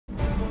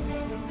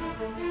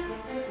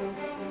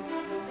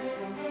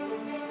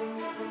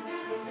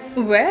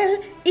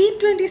Well, in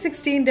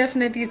 2016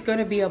 definitely is going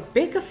to be a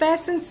big affair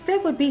since there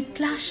would be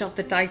Clash of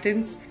the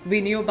Titans.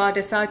 We knew about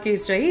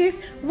SRK's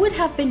Raees would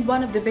have been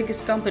one of the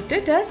biggest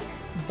competitors,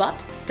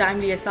 but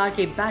timely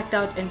SRK backed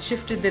out and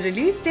shifted the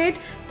release date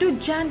to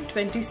Jan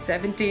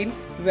 2017.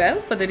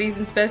 Well, for the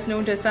reasons best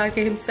known to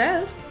SRK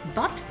himself.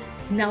 But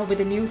now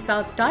with a new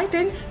South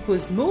Titan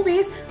whose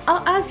movies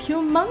are as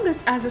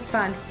humongous as his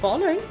fan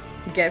following,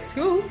 guess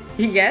who?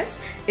 Yes,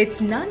 it's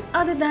none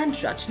other than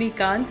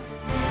Rajnikanth.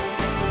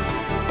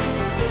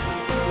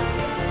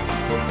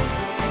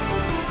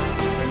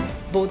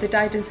 Both the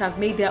Titans have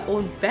made their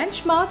own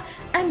benchmark,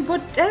 and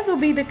whatever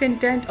be the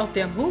content of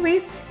their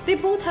movies, they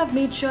both have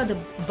made sure the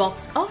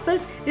box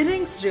office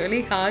rings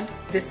really hard.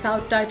 The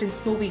South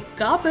Titans movie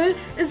Kaabil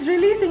is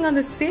releasing on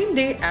the same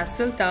day as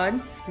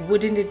Sultan.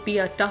 Wouldn't it be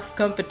a tough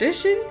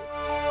competition?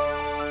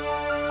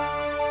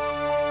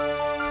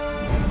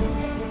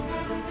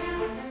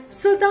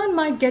 Sultan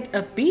might get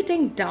a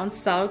beating down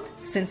south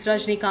since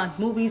Rajnikanth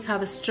movies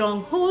have a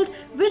strong hold,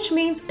 which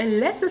means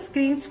lesser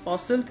screens for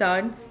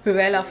Sultan.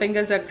 Well, our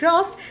fingers are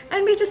crossed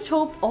and we just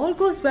hope all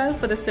goes well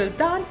for the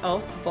Sultan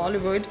of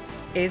Bollywood,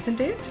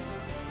 isn't it?